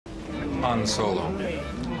Han Solo.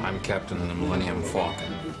 I'm captain of the Millennium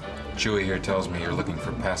Falcon. Chewie here tells me you're looking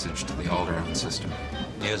for passage to the Alderaan system.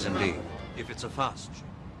 Yes, indeed. If it's a fast.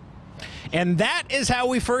 And that is how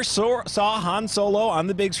we first saw Han Solo on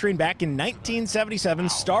the big screen back in 1977.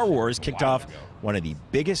 Star Wars kicked off one of the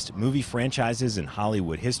biggest movie franchises in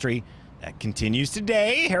Hollywood history. That continues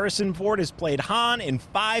today. Harrison Ford has played Han in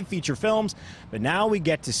 5 feature films, but now we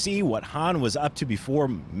get to see what Han was up to before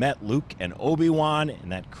met Luke and Obi-Wan in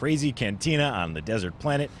that crazy cantina on the desert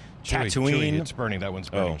planet Tatooine. Chewie, it's burning. That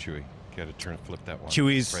one's burning, Chewie. Got to flip that one.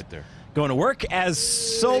 Chewie's right there. Going to work as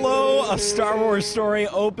Solo, a Star Wars story,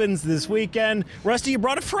 opens this weekend. Rusty, you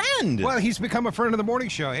brought a friend. Well, he's become a friend of the morning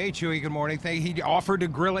show. Hey, Chewie, good morning. He offered to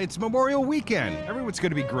grill. It's Memorial Weekend. Everyone's going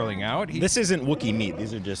to be grilling out. This isn't Wookiee meat.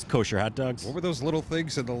 These are just kosher hot dogs. What were those little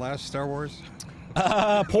things in the last Star Wars?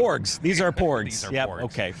 Porgs. These are porgs. These are yep. porgs.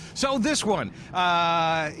 Okay. So this one,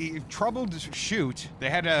 troubled shoot. They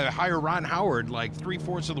had to hire Ron Howard like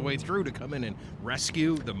 3/4 of the way through to come in and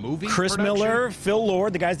rescue the movie. Chris production. Miller, Phil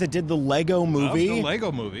Lord, the guys that did the Lego movie. Love the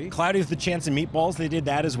Lego movie. Cloudy with the Chance of Meatballs, they did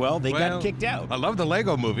that as well. They got kicked out. I love the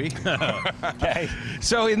Lego movie. Okay.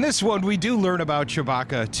 So in this one, we do learn about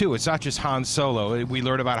Chewbacca too. It's not just Han Solo. We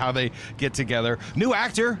learn about how they get together. New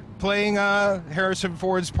actor playing Harrison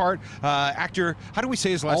Ford's part. Actor, how do we say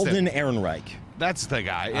his last name? Alden Ehrenreich. That's the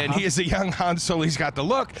guy. And he is a young Han Solo. He's got the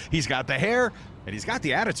look, he's got the hair, and he's got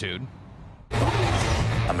the attitude.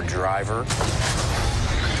 I'm a driver,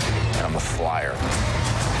 and I'm a flyer.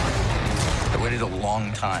 I waited a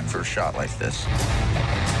long time for a shot like this.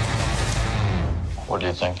 What do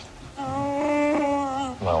you think?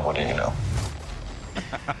 Well, what do you know?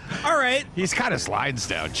 All right. He's kind of slides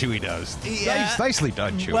down, Chewie does. Yeah. Nicely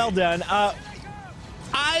done, Chewie. Well done.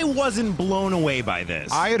 I wasn't blown away by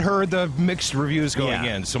this. I had heard the mixed reviews going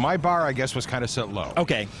Yeah. in, so my bar, I guess, was kind of set low.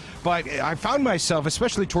 Okay. But I found myself,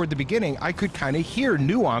 especially toward the beginning, I could kind of hear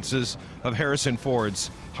nuances of Harrison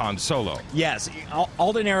Ford's Han Solo. Yes,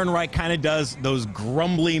 Alden Ehrenreich kind of does those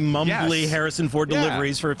grumbly, mumbly Yes. Harrison Ford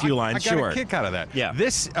deliveries for a few lines. I got Sure. a kick out of that. Yeah.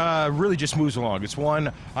 This really just moves along. It's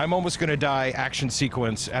one I'm almost going to die action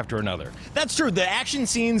sequence after another. That's true. The action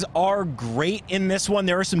scenes are great in this one.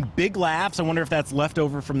 There are some big laughs. I wonder if that's left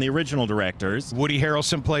over from the original directors. Woody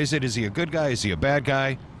Harrelson plays it. Is he a good guy? Is he a bad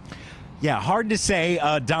guy? Yeah, hard to say.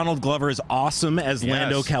 Donald Glover is awesome as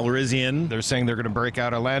Lando Calrissian. They're saying they're going to break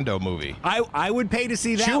out a Lando movie. I would pay to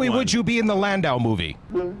see that Chewie, one. would you be in the Landau movie?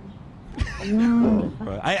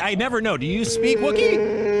 I never know. Do you speak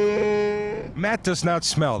Wookiee? Matt does not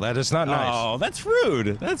smell. That is not nice. Oh, that's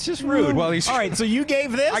rude. That's just rude. Well, he's all right. So you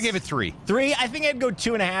gave this? I gave it 3. 3. I think I'd go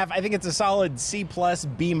 2.5. I think it's a solid C+,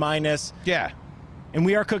 B-. Yeah. And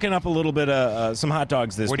we are cooking up a little bit of some hot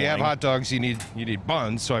dogs this When you have morning. hot dogs, you need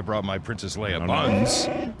buns. So I brought my Princess Leia buns.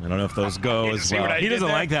 I don't know if those go as See what well. I He did doesn't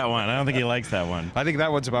there? like that one. I don't think he likes that one. I think that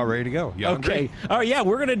one's about ready to go. You Okay. hungry? All right, yeah,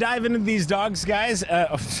 we're going to dive into these dogs, guys.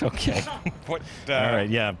 Okay. What, All right,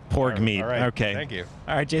 yeah, pork meat. all right. Okay. Thank you.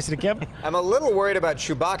 All right, Jason and Kim. I'm a little worried about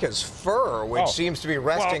Chewbacca's fur, which Oh. seems to be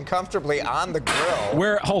resting comfortably on the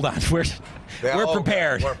grill. Hold on. We're Okay,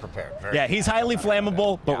 prepared. We're prepared. Very Yeah, he's highly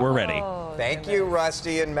flammable, but we're ready. Thank you,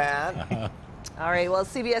 Rusty and Matt. All right, well,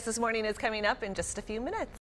 CBS This Morning is coming up in just a few minutes.